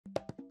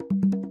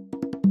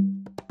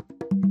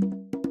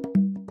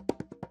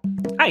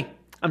Hi,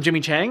 I'm Jimmy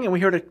Chang, and we're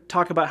here to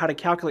talk about how to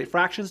calculate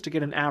fractions to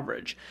get an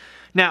average.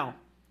 Now,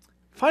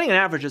 finding an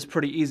average is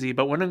pretty easy,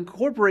 but when it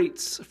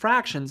incorporates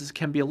fractions, it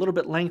can be a little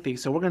bit lengthy,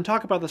 so we're going to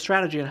talk about the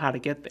strategy on how to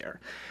get there.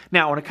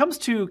 Now, when it comes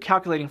to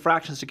calculating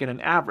fractions to get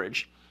an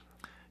average,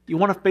 you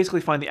want to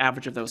basically find the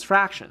average of those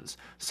fractions.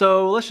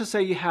 So let's just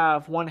say you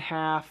have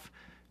 1/2,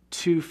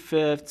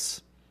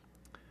 2/5,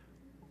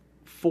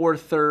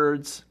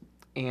 4/3,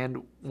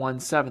 and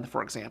 1/7,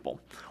 for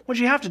example. What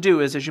you have to do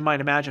is, as you might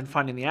imagine,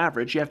 finding the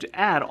average, you have to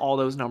add all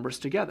those numbers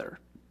together.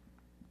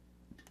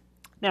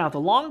 Now, the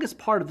longest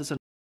part of this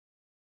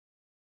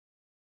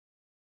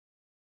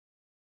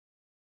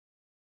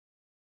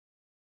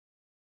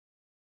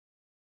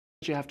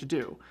you have to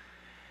do.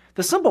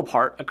 The simple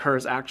part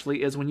occurs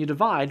actually is when you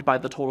divide by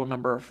the total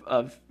number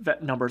of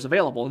numbers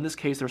available. In this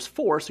case, there's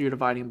 4, so you're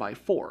dividing by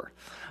 4.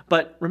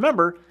 But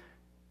remember,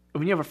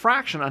 when you have a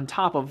fraction on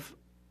top of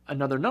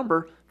another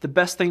number, the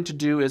best thing to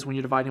do is when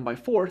you're dividing by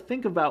 4,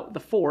 think about the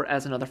 4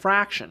 as another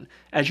fraction.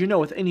 As you know,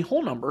 with any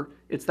whole number,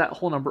 it's that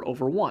whole number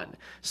over 1.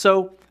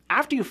 So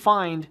after you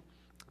find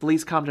the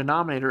least common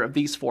denominator of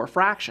these 4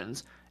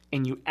 fractions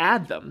and you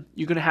add them,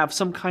 you're going to have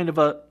some kind of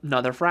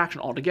another fraction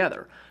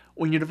altogether.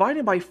 When you're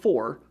dividing by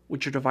 4,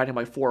 which you're dividing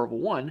by 4 over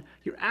 1,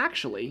 you're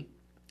actually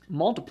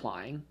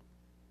multiplying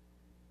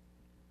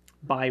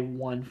by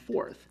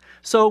 1/4.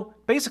 So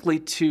basically,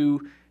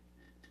 to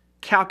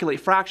calculate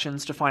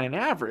fractions to find an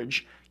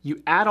average,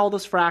 you add all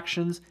those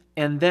fractions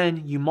and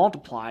then you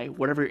multiply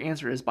whatever your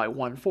answer is by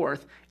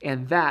 1/4,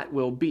 and that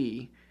will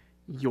be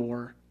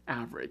your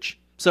average.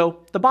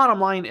 So the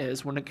bottom line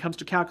is, when it comes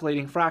to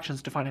calculating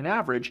fractions to find an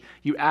average,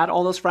 you add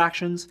all those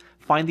fractions,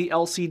 find the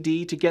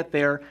LCD to get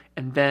there,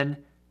 and then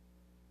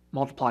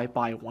multiply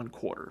by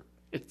 1/4.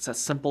 It's as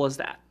simple as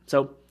that.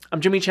 So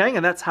I'm Jimmy Chang,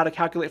 and that's how to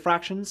calculate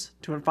fractions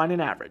to find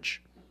an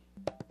average.